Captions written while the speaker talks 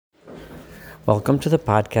Welcome to the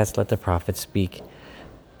podcast, Let the Prophet Speak.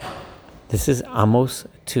 This is Amos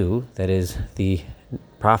 2, that is the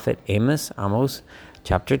prophet Amos,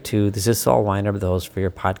 chapter 2. This is Saul Weiner, the host for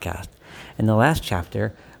your podcast. In the last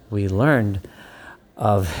chapter, we learned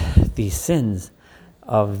of the sins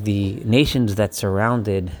of the nations that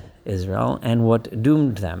surrounded Israel and what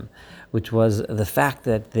doomed them, which was the fact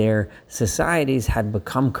that their societies had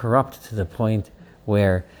become corrupt to the point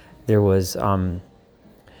where there was no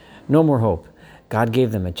more hope. God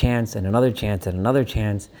gave them a chance and another chance and another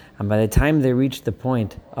chance, and by the time they reached the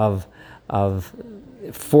point of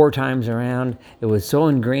 4 times around, it was so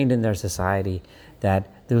ingrained in their society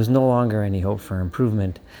that there was no longer any hope for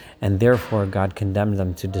improvement, and therefore God condemned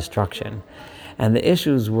them to destruction. And the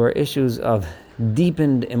issues were issues of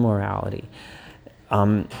deepened immorality.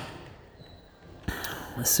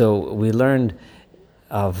 So we learned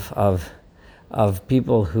of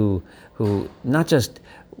people who not just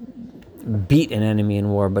beat an enemy in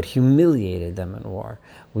war, but humiliated them in war.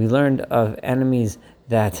 We learned of enemies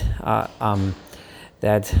that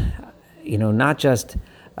not just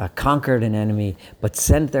conquered an enemy, but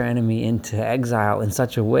sent their enemy into exile in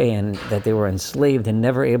such a way and that they were enslaved and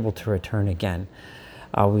never able to return again.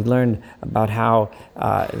 We learned about how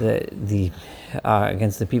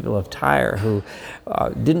against the people of Tyre, who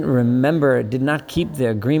did not keep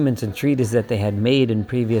the agreements and treaties that they had made in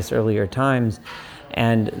previous earlier times,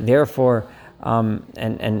 and therefore,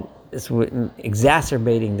 and this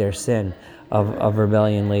exacerbating their sin of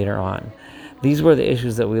rebellion later on. These were the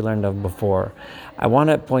issues that we learned of before. I want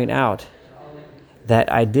to point out that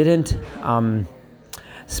I didn't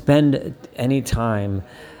spend any time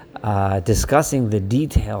discussing the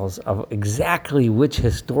details of exactly which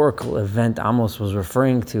historical event Amos was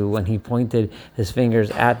referring to when he pointed his fingers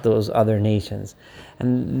at those other nations.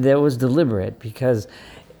 And that was deliberate, because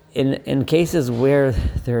in cases where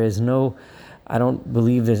there is I don't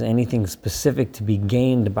believe there's anything specific to be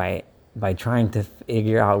gained by trying to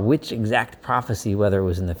figure out which exact prophecy, whether it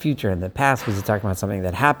was in the future, in the past, was he talking about something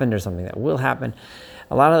that happened or something that will happen.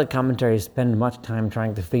 A lot of the commentaries spend much time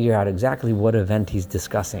trying to figure out exactly what event he's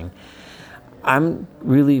discussing. I'm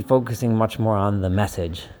really focusing much more on the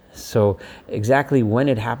message. So exactly when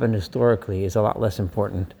it happened historically is a lot less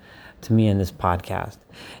important to me in this podcast.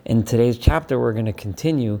 In today's chapter, we're going to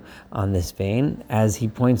continue on this vein as he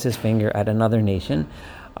points his finger at another nation.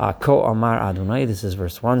 Ko Amar Adonai, this is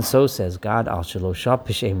verse 1. So says God, Al Shalosha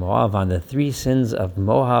Pishei Moab, on the 3 sins of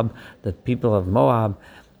Moab, the people of Moab,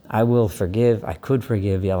 I will forgive. I could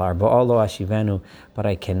forgive Yalar Ba'alo Ashivenu, but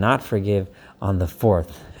I cannot forgive on the 4th,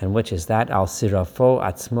 and which is that Al Sirafo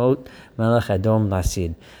Atzmot Melech Edom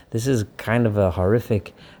Lasid. This is kind of a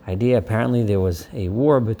horrific idea. Apparently there was a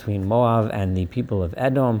war between Moab and the people of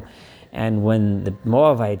Edom, and when the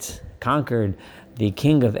Moabites conquered the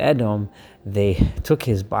king of Edom, they took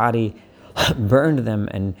his body, burned them,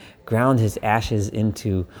 and ground his ashes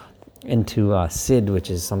into sid, which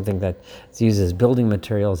is something that is used as building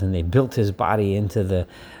materials, and they built his body into the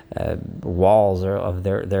walls of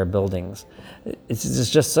their buildings. It's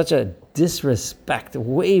just such a disrespect,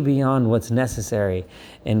 way beyond what's necessary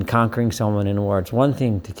in conquering someone in war. It's one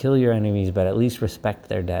thing to kill your enemies, but at least respect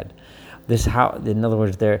their dead. In other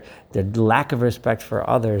words, their lack of respect for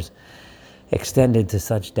others extended to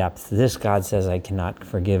such depth. This God says, I cannot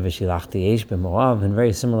forgive V'shilachti Eish b'Moab. In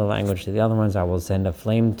very similar language to the other ones, I will send a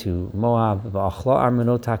flame to Moab, V'achlo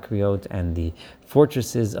armenot ha'kriot, and the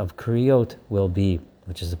fortresses of Kriot will be,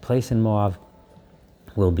 which is a place in Moab,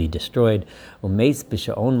 will be destroyed. Umeitz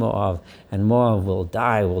b'sha'on Moab, and Moab will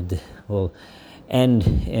die, will end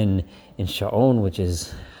in Sha'on, which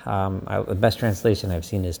is, the best translation I've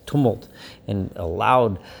seen is tumult, and a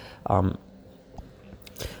loud,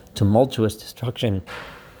 tumultuous destruction,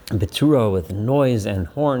 Betura, with noise and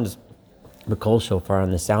horns, B'kol shofar,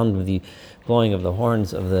 and the sound of the blowing of the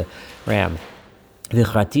horns of the ram.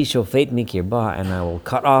 V'chrati shofet mikirba, and I will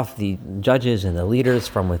cut off the judges and the leaders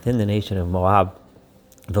from within the nation of Moab.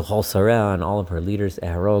 V'chol sareh, and all of her leaders,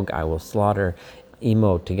 Eharog, I will slaughter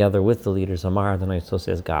Imo together with the leaders. Amar Adonai, so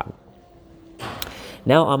says God.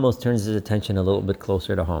 Now Amos turns his attention a little bit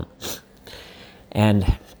closer to home,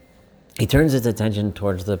 and he turns his attention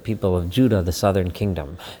towards the people of Judah, the southern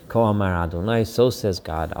kingdom. Ko Amar Adonai, so says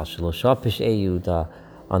God, Al Shalosha Pishei Yehuda,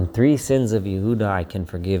 on 3 sins of Yehuda I can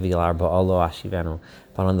forgive, Yalar Ba'alo Ashivenu,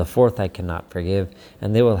 but on the 4th I cannot forgive,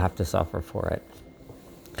 and they will have to suffer for it.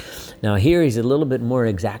 Now here he's a little bit more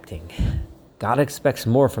exacting. God expects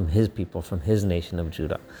more from his people, from his nation of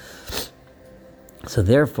Judah. So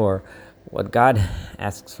therefore, What God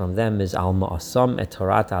asks from them is al ma'asam et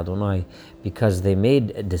Torat Adonai, because they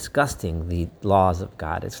made disgusting the laws of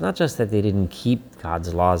God. It's not just that they didn't keep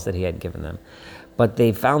God's laws that He had given them, but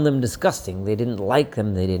they found them disgusting. They didn't like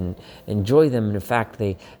them. They didn't enjoy them. And in fact,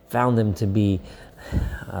 they found them to be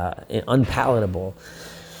unpalatable.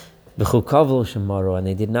 And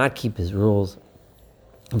they did not keep His rules.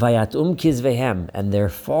 Kizvehem, and their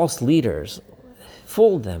false leaders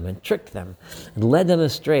fooled them and tricked them and led them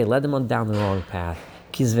astray, led them on down the wrong path.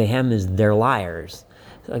 Kizvehem is their liars.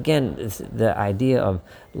 So again, it's the idea of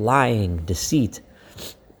lying, deceit,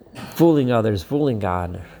 fooling others, fooling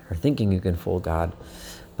God, or thinking you can fool God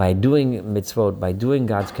by doing mitzvot, by doing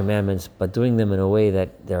God's commandments, but doing them in a way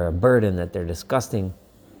that they're a burden, that they're disgusting.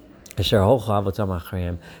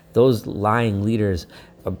 Those lying leaders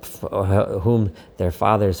whom their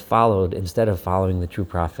fathers followed instead of following the true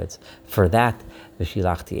prophets. For that,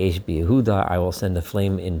 I will send a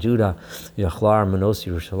flame in Judah, and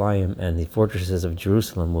the fortresses of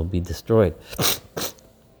Jerusalem will be destroyed.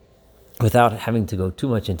 Without having to go too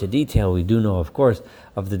much into detail, we do know, of course,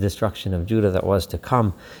 of the destruction of Judah that was to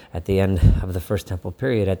come at the end of the First Temple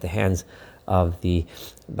period at the hands of the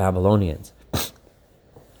Babylonians.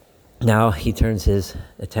 Now he turns his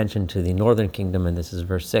attention to the northern kingdom, and this is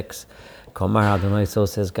verse 6. Komar Adonai, so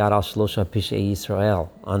says God, al shlosha pishei Yisrael,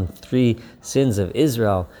 on 3 sins of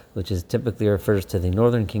Israel, which is typically refers to the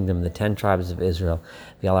northern kingdom, the 10 tribes of Israel.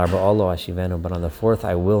 V'al arba'olo ashivenu, but on the 4th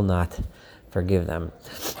I will not forgive them.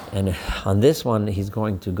 And on this one, he's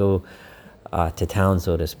going to go to town,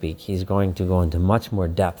 so to speak. He's going to go into much more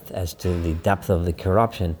depth as to the depth of the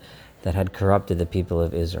corruption that had corrupted the people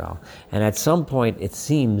of Israel. And at some point, it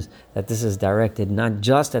seems that this is directed not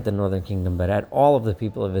just at the northern kingdom, but at all of the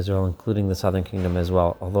people of Israel, including the southern kingdom as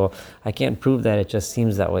well. Although I can't prove that, it just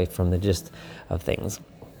seems that way from the gist of things.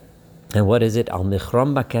 And what is it? Al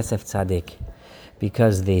michrom ba'kesef tzadik,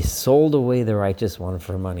 because they sold away the righteous one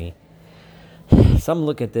for money. Some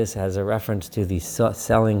look at this as a reference to the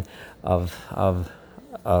selling of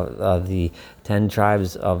the 10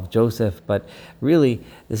 tribes of Joseph, but really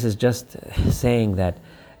this is just saying that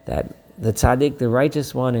the tzaddik, the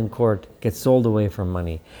righteous one in court, gets sold away for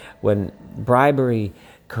money. When bribery,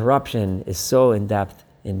 corruption is so in depth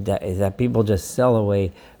is that people just sell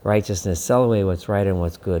away righteousness, sell away what's right and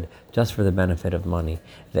what's good, just for the benefit of money.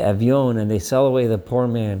 The avion, and they sell away the poor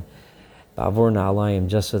man, ba'avor na'alayim,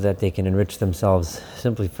 just so that they can enrich themselves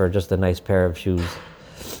simply for just a nice pair of shoes.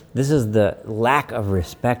 This is the lack of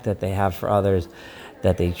respect that they have for others,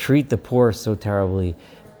 that they treat the poor so terribly.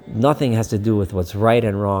 Nothing has to do with what's right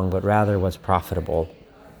and wrong, but rather what's profitable.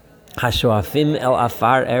 Hashoafim el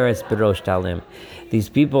afar eretz b'rosh talim. These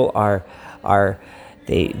people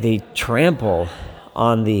they trample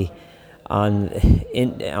on the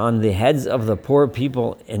heads of the poor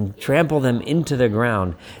people and trample them into the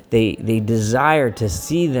ground. They desire to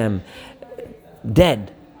see them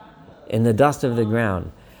dead in the dust of the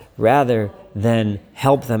ground, rather than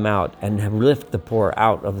help them out and lift the poor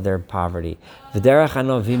out of their poverty. V'derech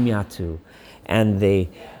hanovim yatu, and they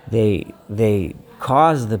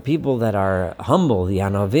cause the people that are humble, the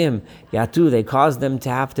anovim yatu, they cause them to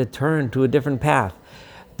have to turn to a different path.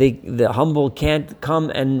 The humble can't come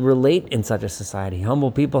and relate in such a society.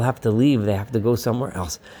 Humble people have to leave. They have to go somewhere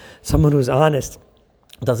else. Someone who's honest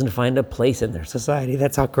doesn't find a place in their society.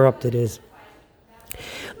 That's how corrupt it is.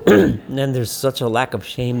 And there's such a lack of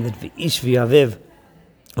shame that v'ish v'aviv,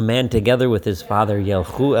 a man together with his father,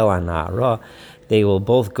 yelchu el hana'ara, they will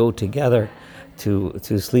both go together to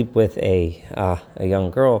sleep with a young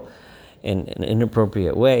girl in an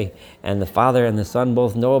inappropriate way, and the father and the son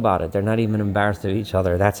both know about it. They're not even embarrassed of each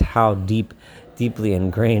other. That's how deeply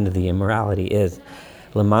ingrained the immorality is.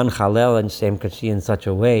 Leman chalel and shem kachi, in such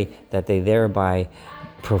a way that they thereby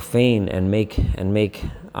profane and make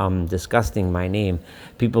disgusting my name.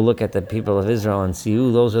 People look at the people of Israel and see,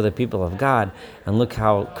 those are the people of God, and look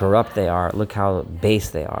how corrupt they are, look how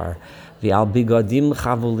base they are. V'al bigodim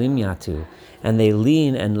chavulim yatu, and they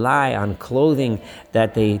lean and lie on clothing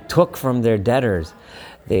that they took from their debtors.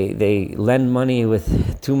 They lend money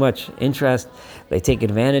with too much interest, they take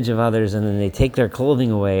advantage of others, and then they take their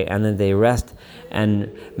clothing away, and then they rest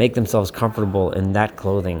and make themselves comfortable in that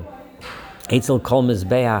clothing. Eitzel kol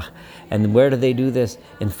mizbeach, and where do they do this?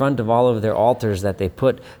 In front of all of their altars that they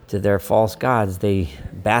put to their false gods. They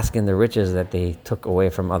bask in the riches that they took away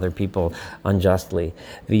from other people unjustly.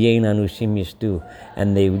 V'yein anushim yishtu,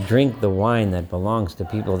 and they drink the wine that belongs to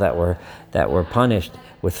people that were punished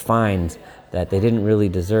with fines that they didn't really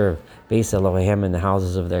deserve. Beis Eloheim, in the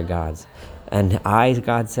houses of their gods. And I,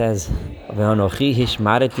 God says, Ve'anochi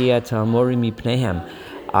hishmareti et ha'amorim mipnehem,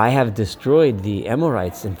 I have destroyed the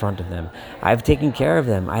Amorites in front of them. I have taken care of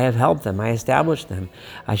them. I have helped them. I established them.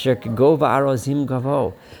 Asher k'gova arozim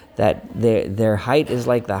gavo, that their height is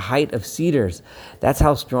like the height of cedars. That's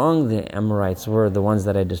how strong the Amorites were, the ones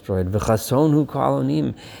that I destroyed. V'chasonu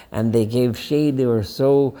kalonim, and they gave shade. They were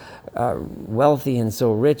so wealthy and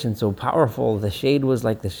so rich and so powerful. The shade was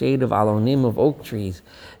like the shade of alonim, of oak trees.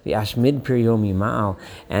 The ashmid piryomi ma'al,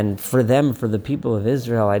 and for them, for the people of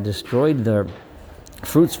Israel, I destroyed their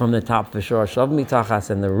fruits from the top, v'shor shav mitachas,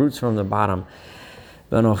 and the roots from the bottom.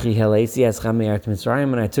 And I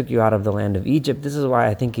took you out of the land of Egypt. This is why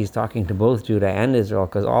I think he's talking to both Judah and Israel,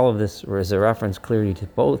 because all of this is a reference clearly to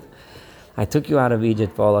both. I took you out of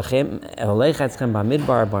Egypt, and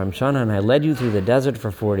I led you through the desert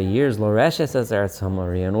for 40 years, in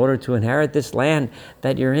order to inherit this land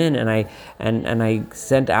that you're in. And I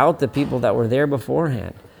sent out the people that were there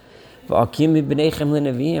beforehand.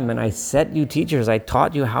 And I set you teachers. I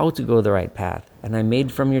taught you how to go the right path. And I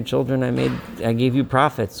made from your children, I gave you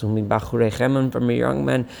prophets. From your young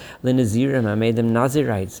men, I made them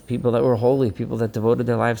Nazirites, people that were holy, people that devoted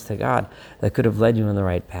their lives to God, that could have led you in the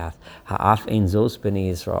right path.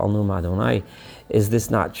 Is this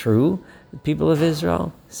not true, people of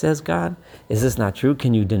Israel, says God? Is this not true?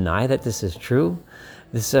 Can you deny that this is true?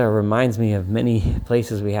 This reminds me of many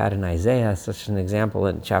places we had in Isaiah, such an example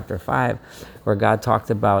in chapter 5, where God talked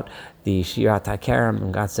about the Shirat HaKerem,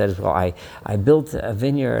 and God says, well, I built a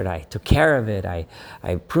vineyard, I took care of it, I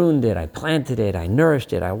pruned it, I planted it, I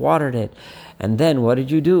nourished it, I watered it, and then what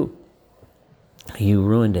did you do? You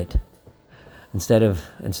ruined it. Instead of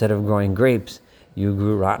growing grapes, you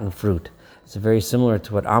grew rotten fruit. It's very similar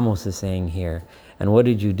to what Amos is saying here. And what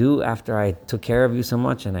did you do after I took care of you so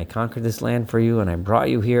much and I conquered this land for you and I brought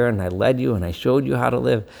you here and I led you and I showed you how to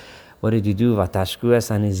live? What did you do? You took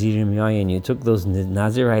those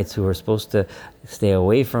Nazirites who were supposed to stay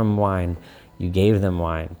away from wine. You gave them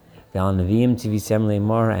wine. And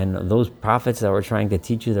those prophets that were trying to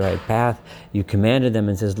teach you the right path, you commanded them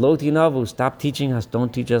and says, Lo tinavu, stop teaching us,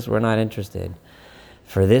 don't teach us, we're not interested.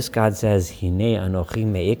 For this, God says, Hinei anochi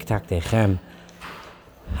me'iktak techem,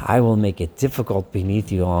 I will make it difficult beneath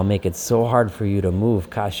you. I'll make it so hard for you to move.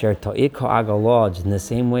 Kasher to'iko agaloj, in the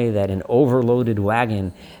same way that an overloaded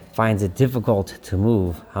wagon finds it difficult to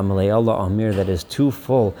move. Hamale'allah amir, that is too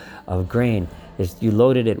full of grain. You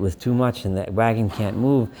loaded it with too much and that wagon can't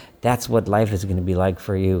move. That's what life is going to be like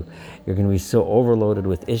for you. You're going to be so overloaded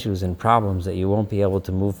with issues and problems that you won't be able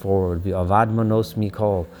to move forward. Avad manos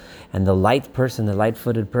mikol. And the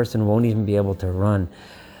light-footed person won't even be able to run.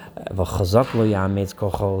 The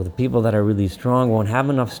people that are really strong won't have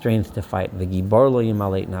enough strength to fight.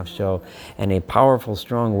 And a powerful,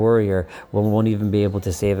 strong warrior won't even be able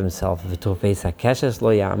to save himself. The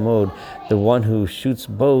one who shoots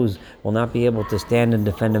bows will not be able to stand and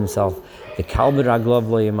defend himself. And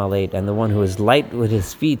the one who is light with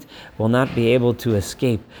his feet will not be able to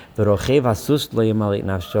escape. Even the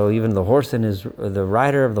horse and the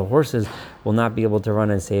rider of the horses will not be able to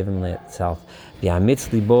run and save himself. And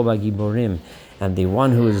the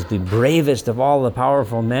one who is the bravest of all the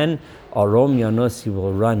powerful men, Arom Yanos, he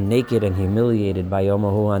will run naked and humiliated by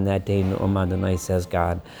Yomahu on that day, Nu'um Adonai, says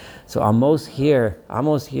God. So Amos here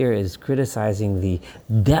is criticizing the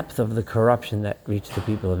depth of the corruption that reached the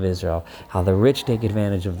people of Israel, how the rich take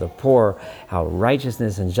advantage of the poor, how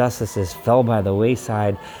righteousness and justice fell by the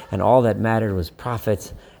wayside, and all that mattered was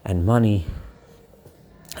profits and money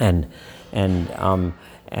and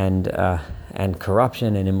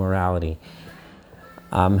corruption and immorality.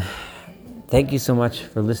 Thank you so much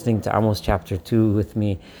for listening to Amos chapter 2 with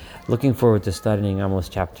me. Looking forward to studying Amos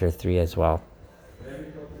chapter 3 as well.